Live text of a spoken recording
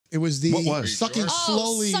It was the What was? sucking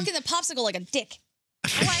slowly. Sucking the popsicle like a dick. Oh,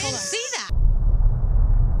 I didn't see that.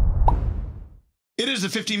 It is the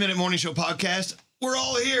 15-minute morning show podcast. We're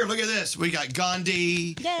all here. Look at this. We got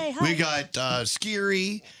Gandhi. Yay, hi. We got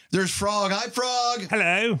Scary. There's Frog. Hi, Frog.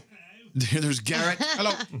 Hello. There's Garrett.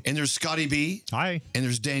 Hello. And there's Scotty B. Hi. And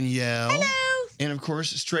there's Danielle. Hello. And, of course,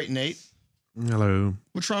 Straight Nate. Hello.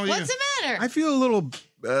 What's wrong with What's you? the matter? I feel a little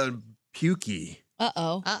pukey.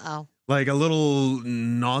 Uh-oh. Uh-oh. Like a little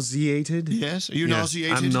nauseated. Yes. Are you Yes,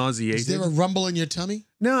 nauseated? I'm nauseated. Is there a rumble in your tummy?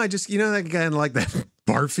 No, I just, that kind of like that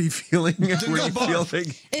barfy feeling where you feel like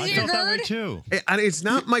Is I it your felt that way GERD? too. it's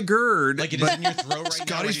not my GERD. Like it is in your throat right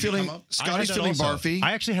Scotty's now. feeling I had feeling that also. barfy.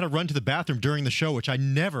 I actually had to run to the bathroom during the show, which I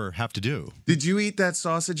never have to do. Did you eat that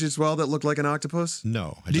sausage as well that looked like an octopus?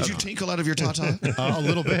 No. I Did you not. tinkle out of your tata? A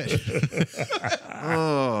little bit.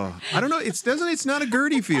 Oh, I don't know. It's not a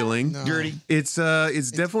GERD-y feeling. No. Dirty. It's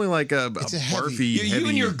definitely like a It's a heavy. barfy. You heavy.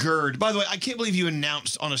 and your GERD. By the way, I can't believe you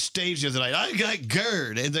announced on a stage the other night, I got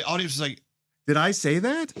GERD. And the audience was like, Did I say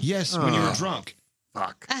that? yes, when you were Oh. drunk.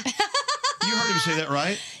 Fuck. You heard him say that,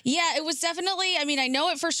 right? Yeah, it was definitely, I know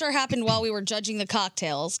it for sure happened while we were judging the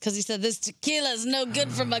cocktails because he said, this tequila is no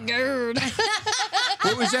good for my GERD.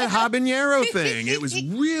 What was that habanero thing? It was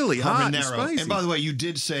really hot and Habanero. spicy. And by the way, you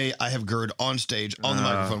did say I have GERD on stage on the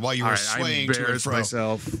microphone while you were all right, swaying I to and embarrassed fro.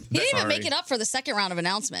 myself. He didn't even make it up for the second round of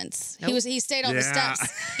announcements. He stayed on the Yeah.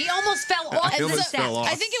 steps. He almost fell off And the almost steps. fell off.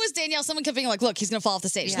 I think it was Danielle. Someone kept being like, look, he's going to fall off the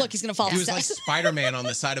stage. Yeah. Look, he's going to fall off He the was like steps. Spider-Man on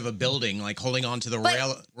the side of a building, like holding on to the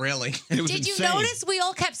But- railing. And it was Did you insane. notice we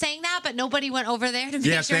all kept saying that, but nobody went over there to make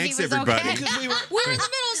Yeah, sure thanks, he was everybody. okay? Because we were, We're in the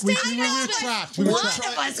middle of stage We were announcements. trapped. We were One trapped.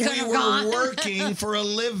 of us could we have were gone. working for a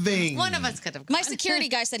living. One of us could have gone. My security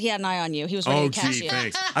guy said he had an eye on you. He was ready Oh, to catch gee, you.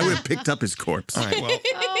 thanks. I would have picked up his corpse. All right, well,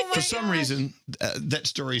 Oh my for some God. reason, that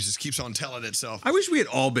story just keeps on telling itself. I wish we had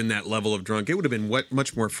all been that level of drunk. It would have been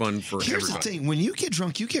much more fun for Here's everybody. the thing: when you get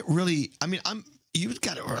drunk, you get really. You've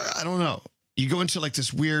got. I don't know. You go into like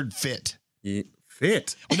this weird fit.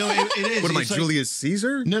 Fit. No, it is. What am I, It's like- Julius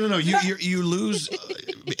Caesar? No. You lose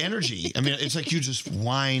energy. It's like you just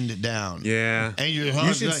wind down. Yeah. And you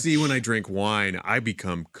should like, see when I drink wine, I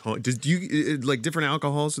become. Do you like different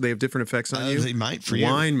alcohols? Do they have different effects on you? They might for you.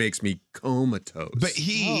 Wine makes me comatose. But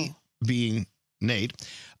he, being Nate,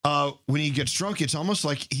 when he gets drunk, it's almost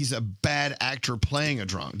like he's a bad actor playing a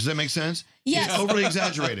drunk. Does that make sense? Yes. It's overly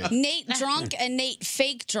exaggerated. Nate drunk and Nate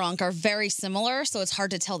fake drunk are very similar, so it's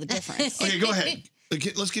hard to tell the difference. Okay, go ahead.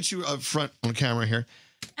 Let's get you up front on camera here.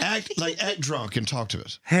 Act drunk and talk to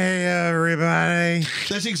us. Hey, everybody.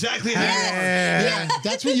 That's exactly how you are. Yeah,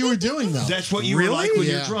 that's what you were doing, though. That's what you were Really? like when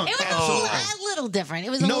Yeah. you're drunk. It was Absolutely. a little different. It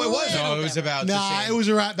was No, a it wasn't. little No, it was different. about the Nah, same. it was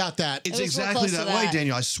about that. It's It was real exactly close that to way, that.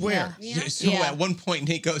 Daniel. I swear. Yeah. So Yeah. at one point,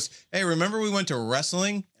 Nate goes, "Hey, remember we went to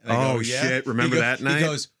wrestling?" And I Oh, go, "Yeah." shit, remember He that night? He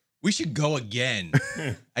goes, "We should go again."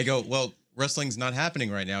 I go, "Well, wrestling's not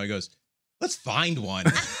happening right now." He goes, "Let's find one."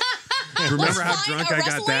 Remember how Let's find drunk a I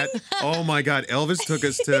got that? Oh my God. Elvis took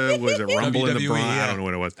us to, was it Rumble in the WWE, Bronx? yeah. I don't know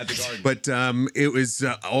what it was. At the Garden. But it was,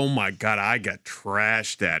 oh my God, I got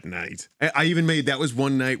trashed that night. I even that was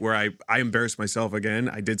one night where I embarrassed myself again.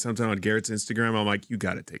 I did something on Garrett's Instagram. I'm like, you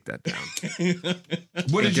got to take that down.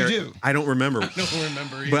 What did you Garrett, do? I don't remember. I don't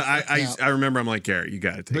remember either. But I remember I'm like, Garrett, you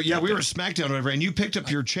got to take But yeah, that we down. were SmackDown or whatever, and you picked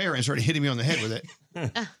up your chair and started hitting me on the head with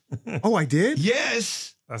it. Oh, I did?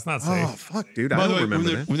 Yes. That's not Oh, safe. fuck, dude. By I the don't way, remember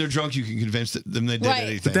when that. they're drunk, you can convince them they did Right.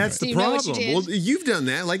 anything. But that's Do the you know what you problem. did? Well, you've done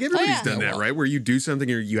that. Like everybody's yeah. done that, right? Where you do something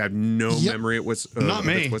or you have no Yep. memory Not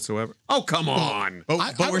me. whatsoever. Oh, come on.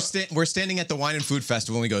 But we're standing at the wine and food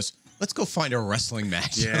festival, and he goes, "Let's go find a wrestling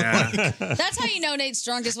match." Yeah. That's how you know Nate's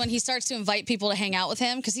drunk is when he starts to invite people to hang out with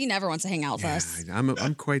him because he never wants to hang out with us.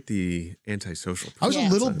 I'm quite the antisocial person. I was Yeah.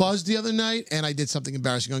 a little buzzed the other night, and I did something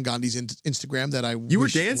embarrassing on Gandhi's Instagram that I You were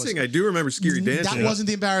wish dancing. wasn't. I do remember Scary dancing. That wasn't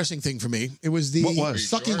the embarrassing thing for me. It was the What was?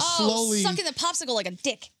 sucking Oh, slowly. sucking the popsicle like a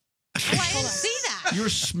dick. Oh, I didn't see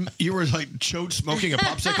that. You were like chode smoking a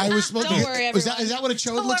popsicle. I was smoking. Don't worry, is everyone. that what a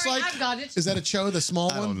chode Don't looks worry, like? I've got it. Is that a chode, the small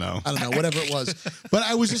one? don't know. I don't know. Whatever it was, but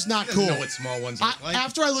I was just not cool. know what small ones look like.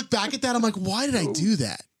 After I look back at that, I'm like, why did I do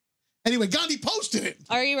that? Anyway, Gandhi posted it.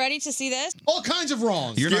 Are you ready to see this? All kinds of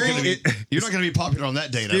wrongs. You're not going to be popular on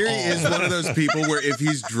that date at Scary all. is one of those people where if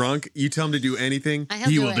he's drunk, you tell him to do anything, He'll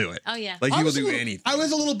he do will it. do it. Oh, yeah. Like I he will was a do little- anything. I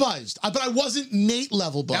was a little buzzed, but I wasn't Nate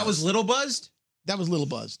level buzzed. That was little buzzed. That was little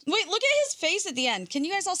buzzed. Wait, look at his face at the end. Can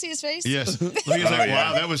you guys all see his face? Yes. Look, he's like,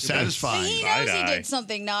 wow, that was He satisfying. knows he did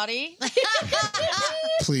something naughty.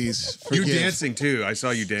 Please You forgive. dancing too. I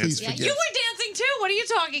saw you Please dancing. forgive. You were dancing too. What are you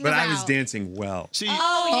talking But about? I was dancing well. See,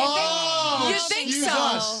 Oh, You think excuse so?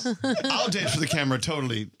 us. I'll dance for the camera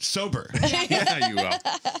totally sober. Yeah, you will.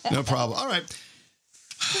 No problem. All right.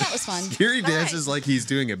 So that was fun. Scary dances like he's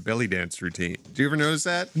doing a belly dance routine. Do you ever notice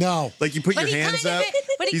that? No. Like you put But your he hands kind of up. is-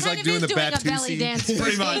 but he He's kind like of doing is the doing a belly Batusi. dance.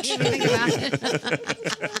 Pretty much. If you think about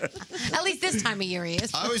it. At least this time of year he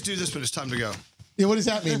is. I always do this when it's time to go. Yeah, what does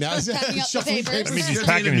that mean now? Is that Packing up the shuffling papers. papers? He's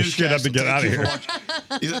packing his shit up to get out of here.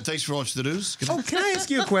 Thanks for watching the news. Good night. Oh, can I ask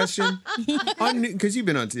you a question? Because you've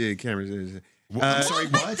been on cameras. I'm sorry,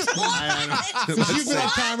 what? Since you've been on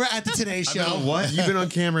camera at the Today Show. What? You've been on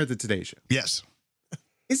camera at the Today Show. Yes.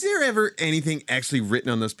 Is there ever anything actually written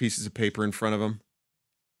on those pieces of paper in front of them?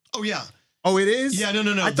 Oh, yeah. Oh, it is? Yeah,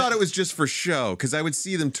 no. I thought it was just for show because I would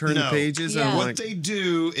see them turn the pages. And Yeah. I'm What like, they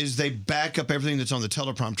do is they back up everything that's on the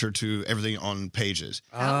teleprompter to everything on pages.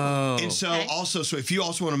 oh. And so so if you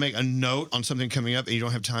also want to make a note on something coming up and you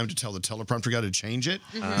don't have time to tell the teleprompter guy to change it,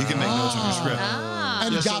 you can make notes on your script.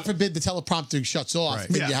 And God forbid the teleprompter shuts off. Right.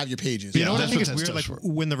 Then Yeah. you have your pages. You know what I that's think what is that weird? stuff's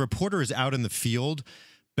Like when the reporter is out in the field,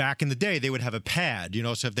 back in the day, they would have a pad,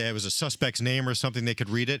 so if there was a suspect's name or something, they could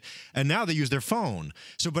read it. And now they use their phone.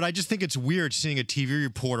 So, but I just think it's weird seeing a TV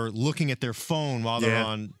reporter looking at their phone while they're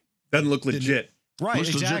on. Doesn't look legit. Right, Looks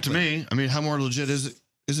exactly. legit to me. I mean, how more legit is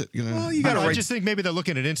it? Well, you I, got to I write just think maybe they're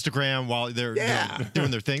looking at Instagram while they're doing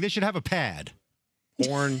their thing. They should have a pad.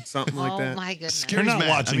 porn, something like that. Oh my goodness. You're not mad.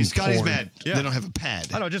 watching I mean, Scotty's porn. mad. Yeah. They don't have a pad.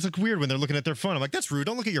 I know, it just look weird when they're looking at their phone. I'm like, that's rude.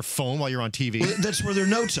 Don't look at your phone while you're on TV. Well, that's where their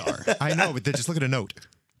notes are. I know, but they just look at a note.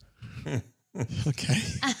 Okay.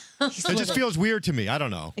 It just feels weird to me. I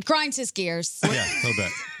don't know. It grinds his gears. Yeah, a little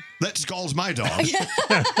bit. That scalds my dog.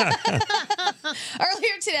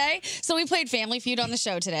 Earlier today, so we played Family Feud on the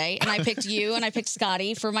show today, and I picked you and I picked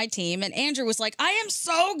Scotty for my team. And Andrew was like, I am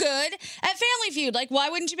so good at Family Feud. Like, why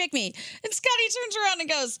wouldn't you pick me? And Scotty turns around and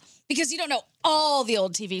goes, because you don't know all the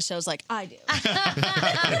old TV shows like I do.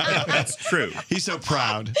 That's true. He's so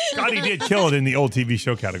proud. Scotty did kill it in the old TV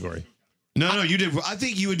show category. No, you did. I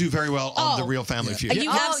think you would do very well on the Real Family Feud. You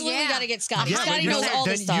absolutely got to get Scotty. Yeah, Scotty but knows all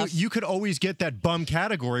then this stuff. You could always get that bum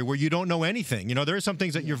category where you don't know anything. There are some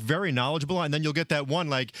things that you're very knowledgeable on, and then you'll get that one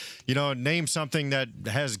like, name something that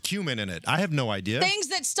has cumin in it. I have no idea. Things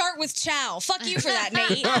that start with chow. Fuck you for that,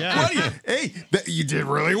 Nate. Yeah. Hey, you did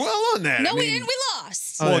really well on that. No, I we mean, didn't. We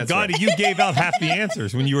lost. Well, that's Gandhi, you gave out half the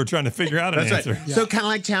answers when you were trying to figure out an That's answer. right. So kind of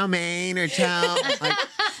like chow mein or chow. Like,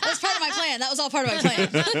 That was part of my plan. That was all part of my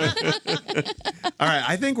plan. all right,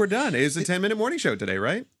 I think we're done. It's a 10-minute morning show today,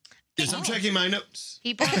 right? Yes, I'm checking my notes.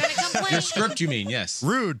 People are going to complain. Your script, you mean? Yes.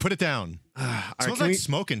 Rude. Put it down. All right, Smells can like we-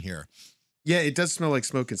 smoke in here. Yeah, it does smell like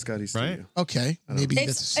smoke in Scotty's Right? studio. Okay. Maybe that's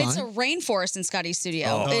a It's sign. a rainforest in Scotty's studio.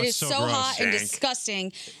 Oh, it it's is so so gross. hot and Dank.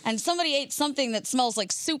 disgusting. And somebody ate something that smells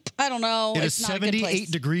like soup. I don't know. It it's is not a good 78 place.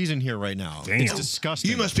 degrees in here right now. Damn. It's disgusting.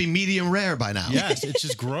 You must be medium rare by now. Yes, it's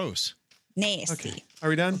just gross. Nasty. Are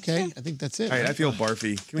we done? Okay. I think that's it. All right, I feel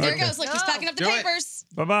barfy. Can we There it goes. Look, he's packing up the Do it. papers.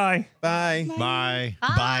 Bye-bye. Bye. Bye.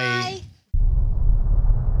 Bye.